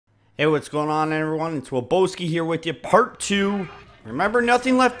Hey, what's going on, everyone? It's Willboski here with you, part 2. Remember,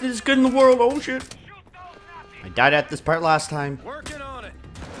 nothing left is good in the world. Oh, shit. I died at this part last time. Working on it.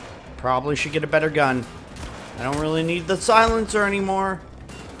 Probably should get a better gun. I don't really need the silencer anymore.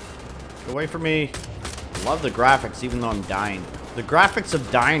 Get away from me. I love the graphics, even though I'm dying. The graphics of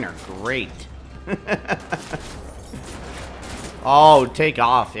dying are great. Oh, take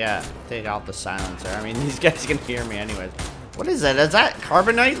off. Yeah, take out the silencer. I mean, these guys can hear me anyways. What is that? Is that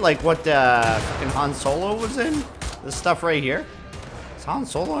carbonite? Like what fucking Han Solo was in? This stuff right here? Is Han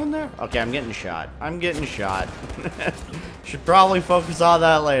Solo in there? Okay, I'm getting shot. I'm getting shot. Should probably focus on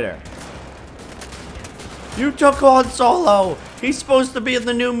that later. You took Han Solo! He's supposed to be in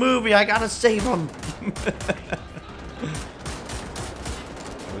the new movie. I gotta save him. We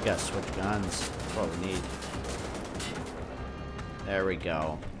gotta switch guns. That's what we need. There we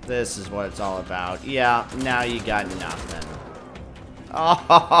go. This is what it's all about. Yeah, now you got nothing.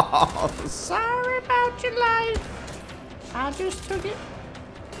 Oh, sorry about your life. I just took it.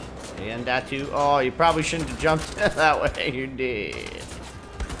 And that too. Oh, you probably shouldn't have jumped that way. You did.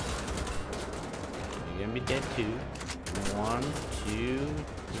 You're gonna be dead too. 1, 2,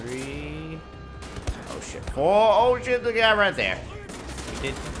 3. Oh shit. 4. Oh shit, the guy right there. He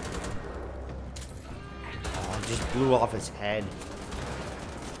did. Oh, it just blew off his head.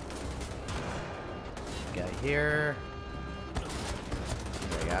 Guy here.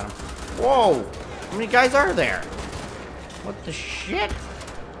 I got him. Whoa! How many guys are there? What the shit?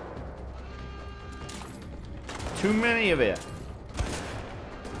 Too many of it.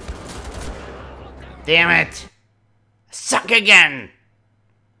 Damn it! Suck again!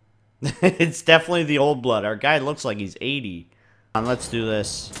 It's definitely the old blood. Our guy looks like he's 80. Let's do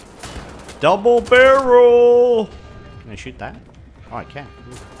this. Double barrel! Can I shoot that? Oh, I can.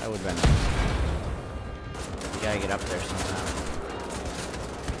 That would have been nice. Gotta get up there somehow.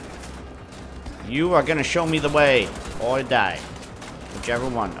 You are gonna show me the way, or die. Whichever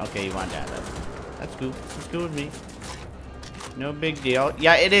one. Okay, you want that. That's cool. That's cool with me. No big deal.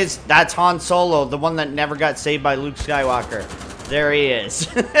 Yeah, it is. That's Han Solo, the one that never got saved by Luke Skywalker. There he is.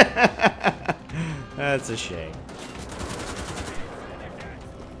 That's a shame.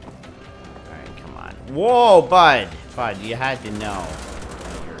 Alright, come on. Whoa, bud. Bud, you had to know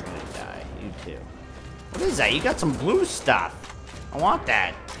that you were gonna die. You too. What is that? You got some blue stuff. I want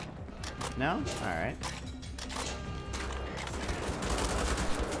that. No? Alright.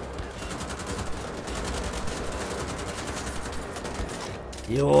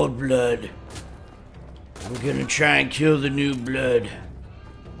 The old blood. I'm gonna try and kill the new blood.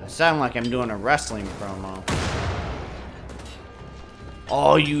 I sound like I'm doing a wrestling promo.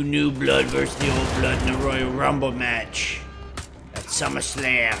 All you new blood versus the old blood in the Royal Rumble match. At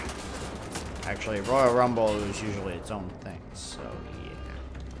SummerSlam. Actually, Royal Rumble is usually its own thing, so yeah.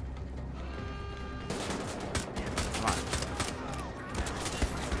 Come on.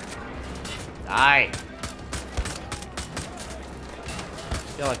 Die! I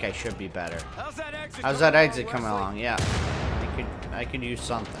feel like I should be better. How's that exit coming along? Yeah. I could use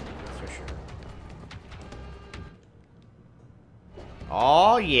something, for sure.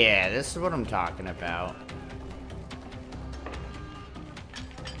 Oh yeah, this is what I'm talking about.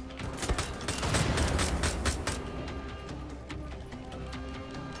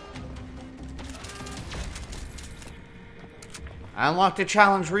 I unlocked the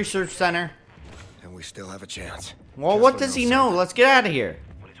Challenge Research Center. And we still have a chance. Well, what does he know? Let's get out of here.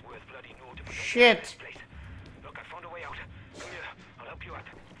 Shit. Look, I found a way out. Come here. I'll help you out.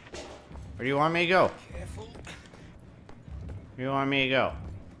 Where do you want me to go? Careful. Where do you want me to go?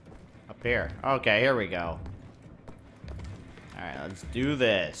 Up here. Okay, here we go. Alright, let's do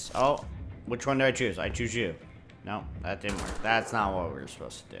this. Oh, which one do I choose? I choose you. No, that didn't work. That's not what we were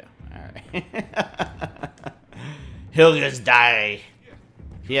supposed to do. Alright. He'll just die.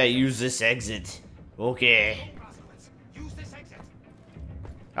 Yeah, use this exit. Okay.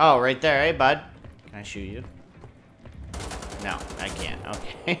 Oh, right there. Hey, bud. Can I shoot you? No, I can't.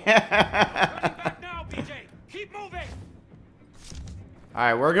 Okay. Now, BJ, keep moving.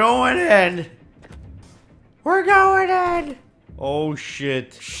 Alright, we're going in. We're going in. Oh,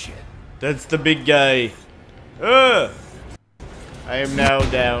 shit. Shit. That's the big guy. Ugh. I am now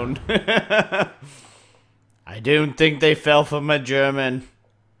down. I don't think they fell for my German.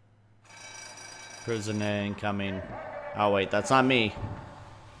 Prisoner incoming. Oh, wait, that's not me.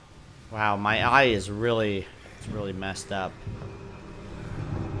 Wow, my eye is really, it's really messed up.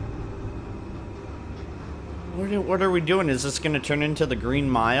 What are we doing? Is this going to turn into the Green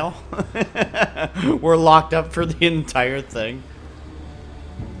Mile? We're locked up for the entire thing.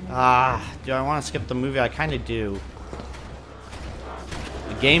 Do I want to skip the movie? I kind of do.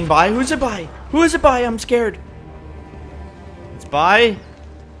 Game by? Who's it by? Who is it by? I'm scared. It's by...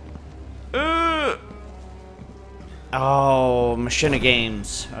 Oh, Machina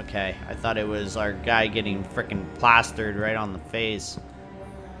Games. Okay, I thought it was our guy getting freaking plastered right on the face.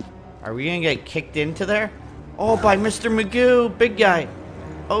 Are we gonna get kicked into there? Oh, by Mr. Magoo, big guy.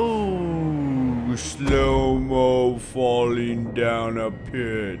 Oh, slow-mo falling down a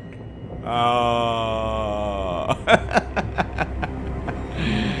pit. Ah.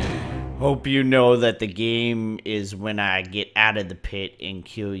 Hope you know that the game is when I get out of the pit and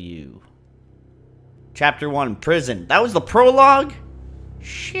kill you. Chapter 1, Prison. That was the prologue?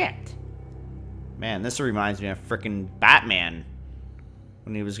 Shit. Man, this reminds me of freaking Batman.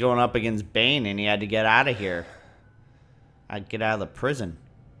 When he was going up against Bane and he had to get out of here. I'd get out of the prison.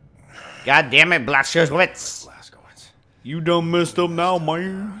 God damn it, Bloodshed. You done messed up now,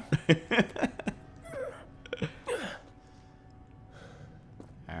 man.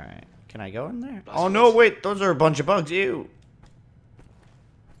 Alright. Can I go in there? Oh no, wait. Those are a bunch of bugs. Ew.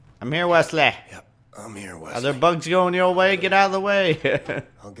 I'm here, Wesley. Yep, I'm here, Wesley. Are there bugs going your way? Get out of the way.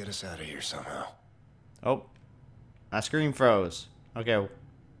 I'll get us out of here somehow. Oh. My screen froze. Okay. You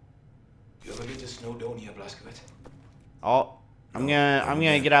ever been to Snowdonia, Blazkowicz? Oh. I'm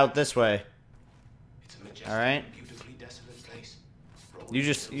gonna get out this way. It's a majestic, Alright. beautifully desolate place. You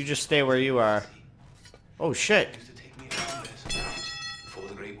just stay where you are. Oh shit. Used to take me around there sometimes before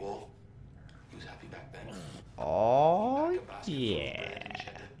the Great War. He was happy back then. Oh yeah.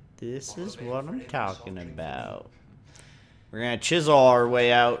 This is what I'm talking about. We're gonna chisel our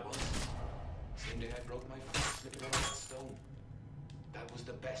way out. Same day I broke my foot slipping on that stone. That was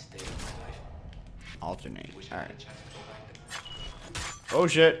the best day of my life. Alternate. Wish I had a Alright. chance to go back there. Oh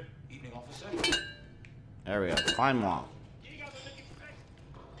shit. Evening, officer. There we go. Climb wall.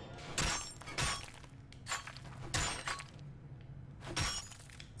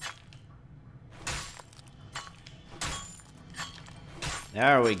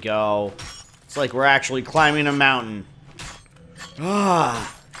 There we go. It's like we're actually climbing a mountain.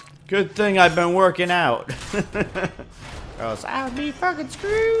 Ah, good thing I've been working out. Or else I would be fucking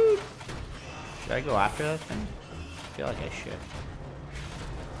screwed. Should I go after that thing? I feel like I should.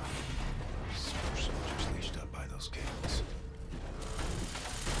 Soldiers leashed up by those cables.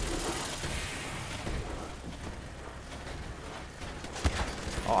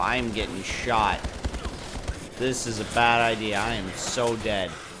 Oh, I'm getting shot. This is a bad idea. I am so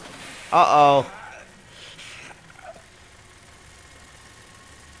dead. Uh-oh.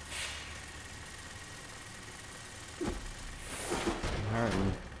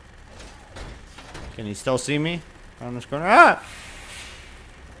 Hurting. Can he still see me around this corner? Ah!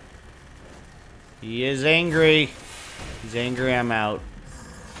 He is angry. He's angry. I'm out.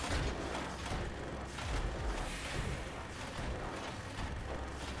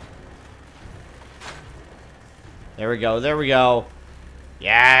 There we go. There we go.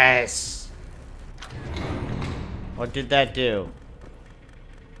 Yes. What did that do?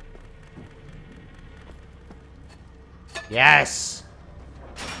 Yes.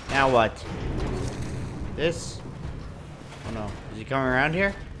 Now what? This? Oh no. Is he coming around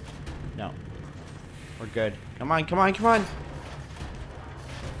here? No. We're good. Come on, come on, come on.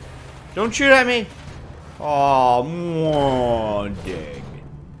 Don't shoot at me. Oh, dig.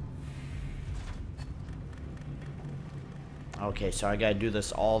 Okay, so I gotta do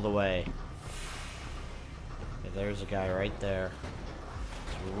this all the way. Okay, there's a guy right there.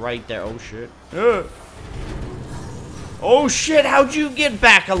 It's right there. Oh shit. Oh shit, how'd you get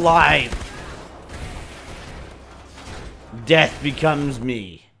back alive? Death becomes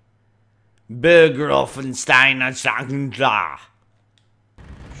me. Big Wolfenstein.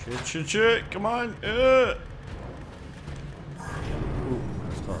 Shit, shit, shit. Come on. Ooh,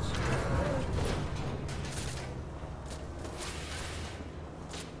 that's close.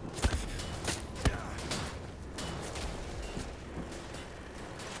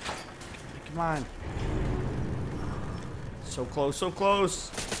 Come on. So close, so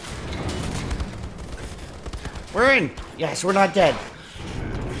close. We're in. Yes, we're not dead.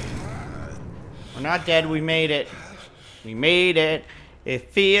 We're not dead. We made it. We made it. It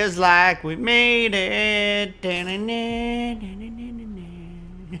feels like we made it.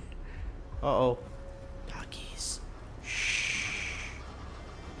 Uh-oh. Doggies. Shh.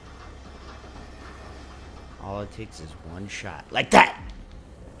 All it takes is one shot. Like that.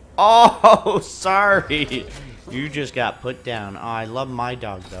 Oh, sorry. You just got put down. Oh, I love my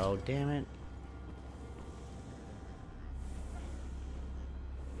dog, though. Damn it.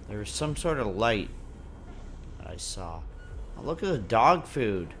 There was some sort of light that I saw. Oh, look at the dog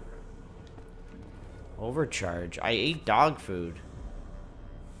food. Overcharge. I ate dog food.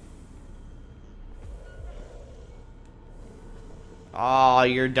 Oh,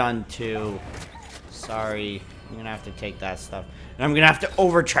 you're done too. Sorry. I'm gonna have to take that stuff. And I'm gonna have to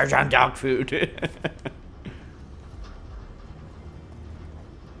overcharge on dog food. Don't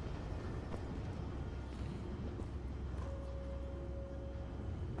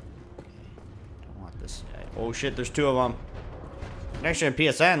want this guy. Oh shit, there's two of them. Actually, a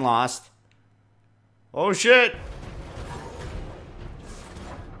PSN lost. Oh shit!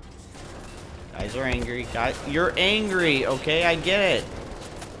 Guys are angry. Guys, you're angry, okay? I get it.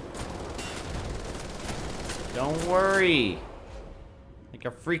 Don't worry. Like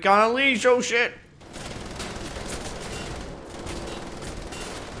a freak on a leash, oh shit!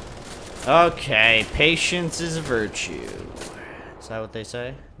 Okay, patience is a virtue. Is that what they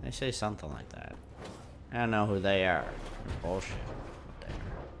say? They say something like that. I don't know who they are. They're bullshit. What they are.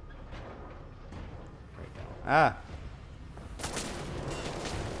 There we go. Ah!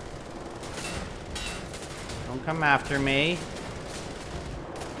 Don't come after me.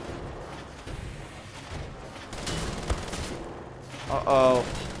 Uh-oh.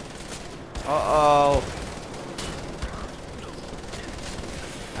 Uh-oh.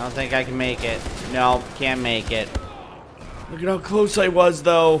 I don't think I can make it. No, can't make it. Look at how close I was,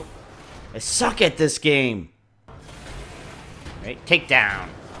 though. I suck at this game. Right, take down.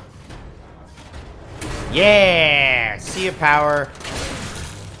 Yeah! See your power.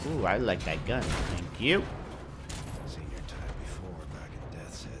 Ooh, I like that gun. Thank you. Seen your type before back in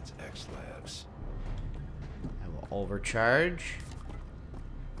Death's Head's X-Labs. I will overcharge.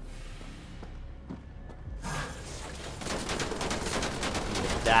 You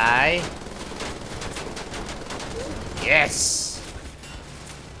will die. Yes!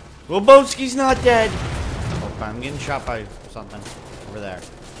 Willboski's not dead! Oh, I'm getting shot by something over there.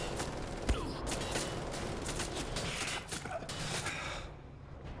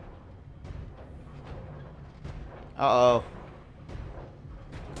 Uh-oh.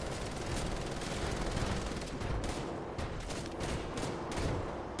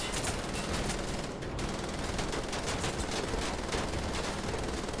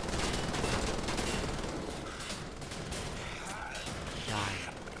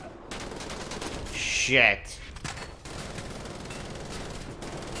 Shit.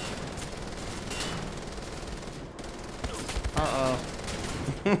 Uh-oh.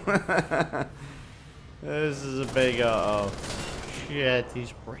 This is a big uh-oh. Shit,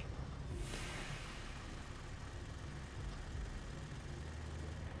 he's break.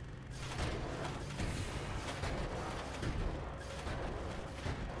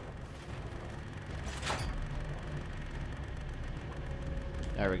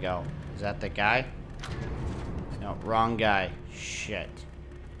 There we go. Is that the guy? No, wrong guy. Shit.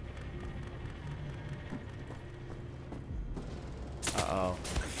 Uh-oh.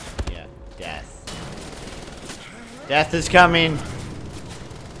 Yeah, death. Death is coming!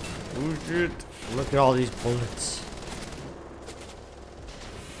 Oh shit. Look at all these bullets.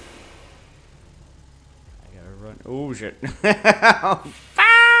 I gotta run. Oh shit. Oh,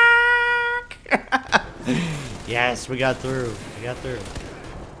 fuck! Yes, we got through. We got through.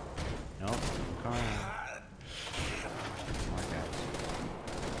 Nope. Come on. Come on, guys.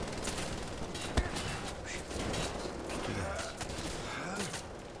 Oh, shit. Two guys.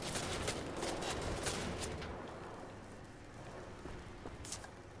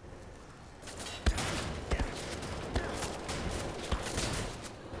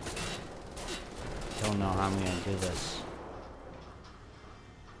 Don't know how I'm gonna do this.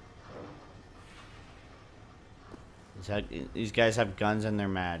 These guys have guns and they're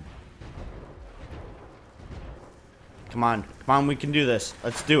mad. Come on. Come on, we can do this.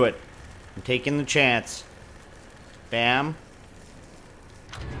 Let's do it. I'm taking the chance. Bam.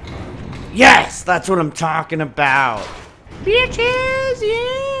 Yes! That's what I'm talking about. Bitches!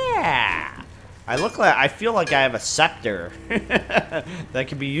 Yeah! I feel like I have a scepter that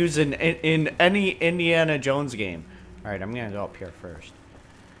can be used in any Indiana Jones game. Alright, I'm gonna go up here first.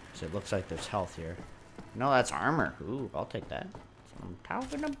 So it looks like there's health here. No, that's armor. Ooh, I'll take that. That's what I'm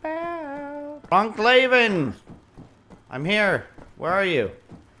talking about. Bunklaven! I'm here. Where are you?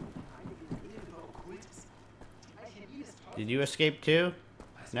 Did you escape too?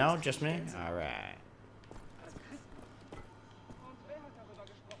 No, just me? Alright.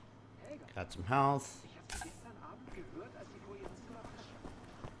 Got some health.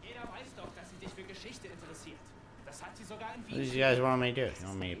 What do you guys want me to do? You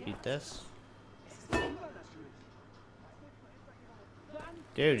want me to beat this?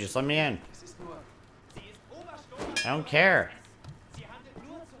 Dude, just let me in. I don't care.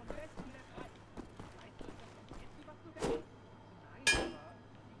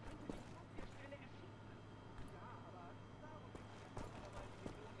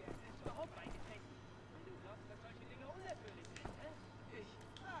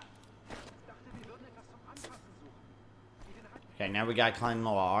 Okay, now we gotta climb the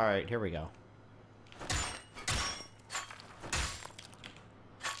wall. Alright, here we go.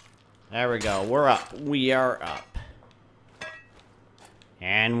 There we go. We're up. We are up.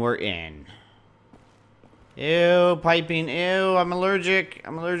 And we're in. Ew, piping. Ew, I'm allergic.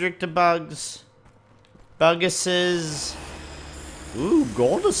 I'm allergic to bugs. Bugguses. Ooh,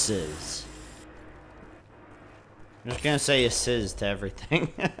 golduses. I'm just gonna say asses to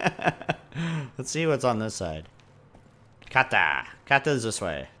everything. Let's see what's on this side. Kata. Kata is this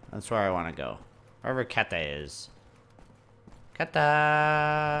way. That's where I want to go. Wherever Kata is.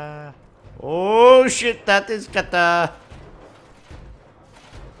 Kata. Oh shit, that is Kata.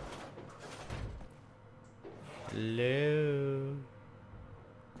 Hello.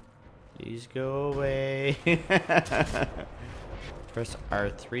 Please go away. Press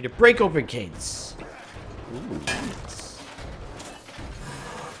R3 to break open gates. Ooh, nice.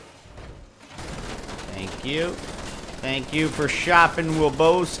 Thank you. Thank you for shopping,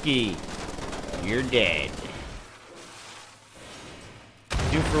 Willboski. You're dead.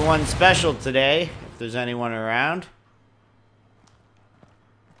 2-for-1 special today, if there's anyone around.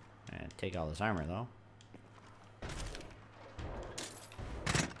 Take all this armor, though.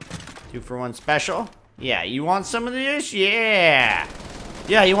 2-for-1 special? Yeah, you want some of this? Yeah!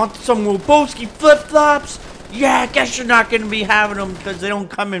 Yeah, you want some Willboski flip-flops? Yeah, I guess you're not going to be having them because they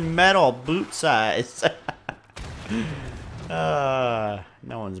don't come in metal boot size.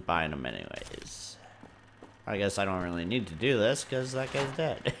 No one's buying them anyways. I guess I don't really need to do this because that guy's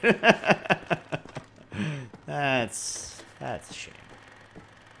dead. That's a shame.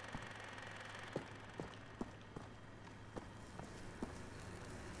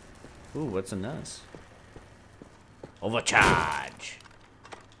 Ooh, what's in this? Overcharge.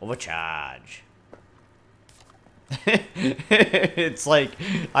 Overcharge. It's like,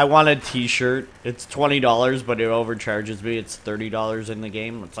 I want a t-shirt. It's $20, but it overcharges me. It's $30 in the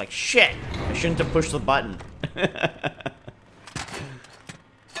game. It's like, shit! I shouldn't have pushed the button.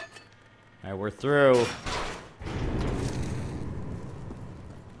 Alright, we're through.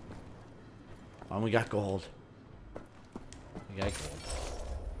 Oh, we got gold. We got gold.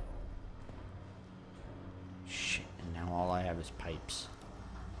 Shit, and now all I have is pipes.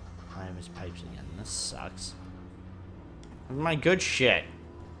 All I have is pipes again. This sucks. Where's my good shit?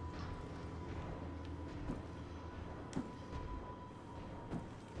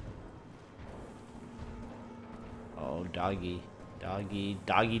 Oh, doggy. Doggy.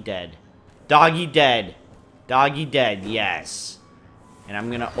 Doggy dead. Doggy dead. Doggy dead, yes. And I'm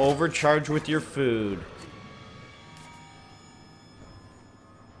gonna overcharge with your food.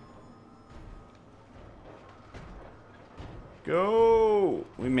 Go!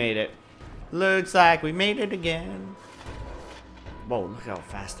 We made it. Looks like we made it again. Whoa, look how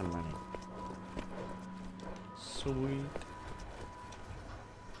fast I'm running. Sweet.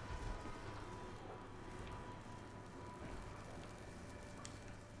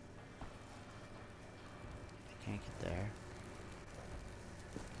 I can't get there.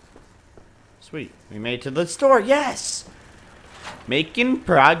 Sweet. We made it to the store. Yes! Making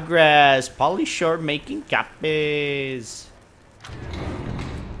progress. Polly Shore making copies.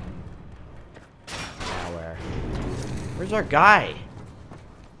 Now where? Where's our guy?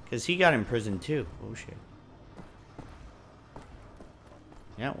 Because he got in prison too. Oh shit.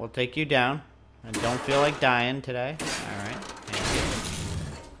 Yeah, we'll take you down. I don't feel like dying today. Alright. Thank you.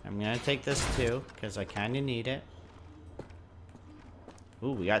 I'm gonna take this too, because I kind of need it.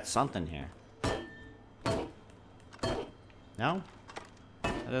 Ooh, we got something here. No?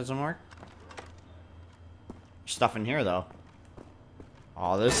 That doesn't work? There's stuff in here, though.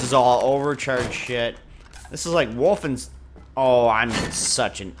 Oh, this is all overcharged shit. This is like Wolfenstein. Oh, I'm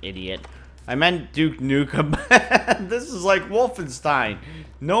such an idiot. I meant Duke Nukem. This is like Wolfenstein.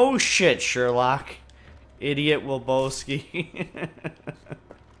 No shit, Sherlock. Idiot Willboski.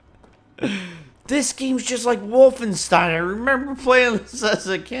 This game's just like Wolfenstein. I remember playing this as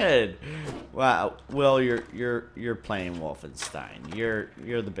a kid. Wow, Will, you're playing Wolfenstein.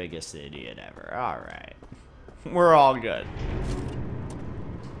 You're the biggest idiot ever. All right, we're all good.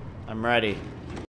 I'm ready.